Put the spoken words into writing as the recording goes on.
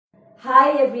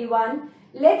Hi everyone,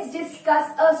 let's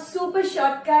discuss a super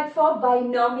shortcut for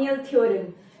binomial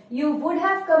theorem. You would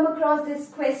have come across this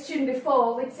question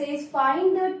before, which says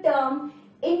find the term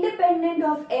independent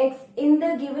of x in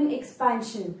the given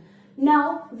expansion.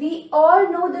 Now we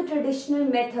all know the traditional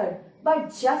method,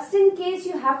 but just in case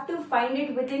you have to find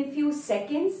it within few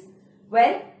seconds,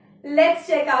 well, let's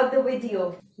check out the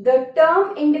video. The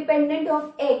term independent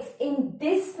of x in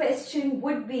this question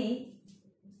would be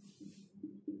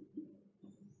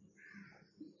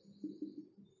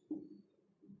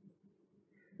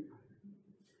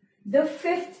the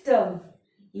fifth term.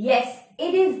 Yes,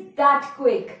 it is that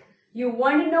quick. You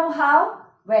want to know how?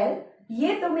 Well,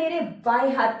 ये तो मेरे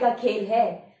बाएं हाथ का खेल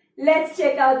है. Let's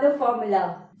check out the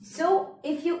formula. So,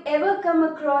 if you ever come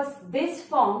across this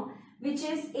form, which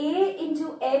is a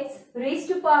into x raised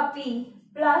to power p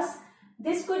plus,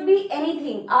 this could be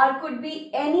anything. R could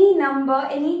be any number,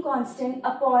 any constant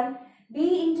upon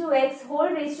b into x whole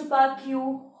raised to power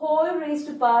q whole raised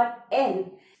to power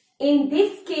n. In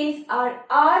this case, our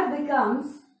r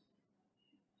becomes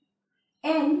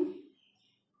n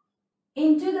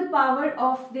into the power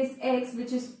of this x,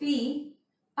 which is p,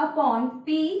 upon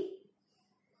p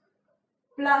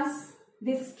plus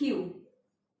this q.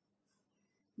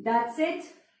 That's it.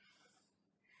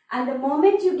 And the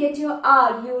moment you get your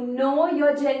r, you know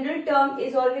your general term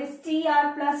is always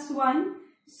tr plus 1.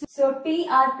 So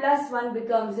tr plus 1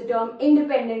 becomes the term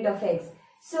independent of x.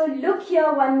 So look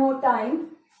here one more time.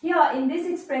 Here in this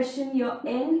expression, your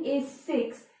n is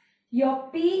 6. Your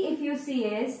p, if you see,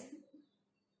 is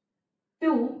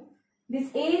 2. This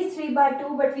a is 3 by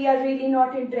 2, but we are really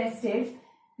not interested.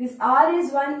 This r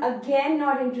is 1, again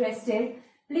not interested.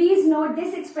 Please note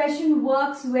this expression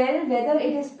works well whether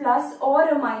it is plus or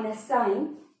a minus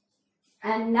sign.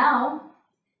 And now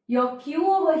your q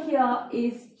over here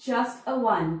is just a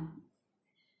 1.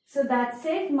 So that's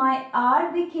it. My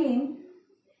r became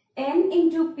n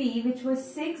into p, which was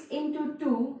 6 into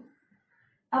 2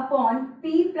 upon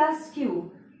p plus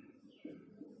q.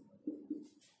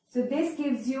 So this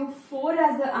gives you 4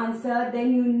 as the answer.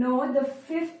 Then you know the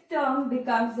fifth term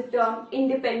becomes the term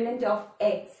independent of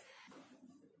x.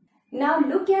 Now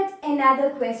look at another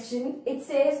question. It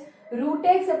says root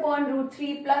x upon root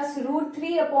 3 plus root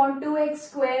 3 upon 2x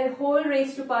square whole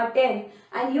raised to power 10,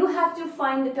 and you have to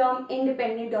find the term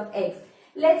independent of x.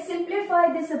 Let's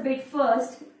simplify this a bit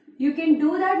first. You can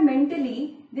do that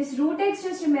mentally. This root x,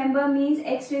 just remember, means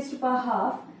x raised to power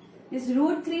half. This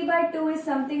root 3 by 2 is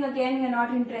something again we are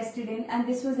not interested in, and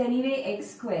this was anyway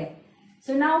x square.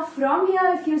 So now from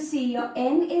here, if you see, your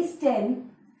n is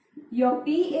 10, your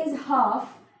p is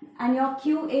half, and your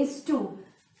q is 2.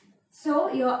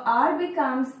 So your r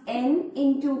becomes n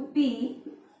into p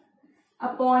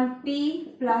upon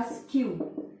p plus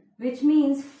q, which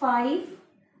means 5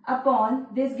 upon,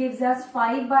 this gives us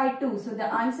 5 by 2. So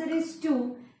the answer is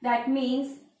 2. That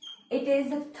means it is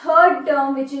the third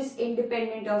term which is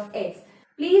independent of x.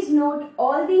 Please note,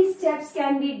 all these steps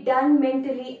can be done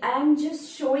mentally. I am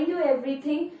just showing you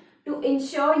everything to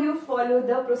ensure you follow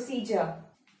the procedure.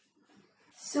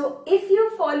 So if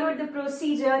you followed the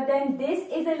procedure, then this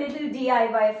is a little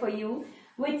DIY for you,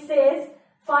 which says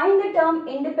find the term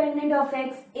independent of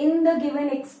x in the given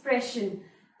expression.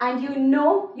 And you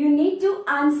know you need to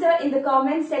answer in the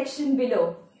comment section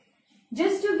below.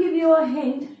 Just to give you a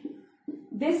hint,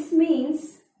 this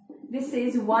means this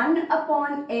is 1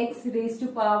 upon x raised to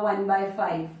power 1 by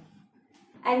 5.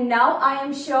 And now I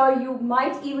am sure you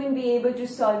might even be able to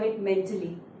solve it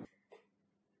mentally.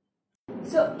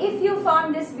 So if you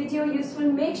found this video useful,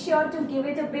 make sure to give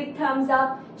it a big thumbs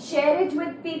up, share it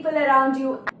with people around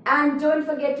you, and don't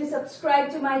forget to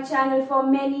subscribe to my channel for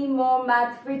many more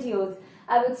math videos.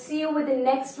 I will see you with the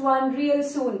next one real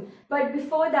soon. But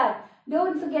before that,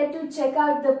 don't forget to check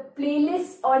out the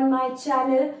playlist on my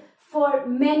channel for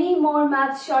many more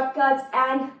math shortcuts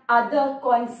and other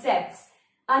concepts.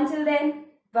 Until then,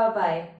 bye-bye.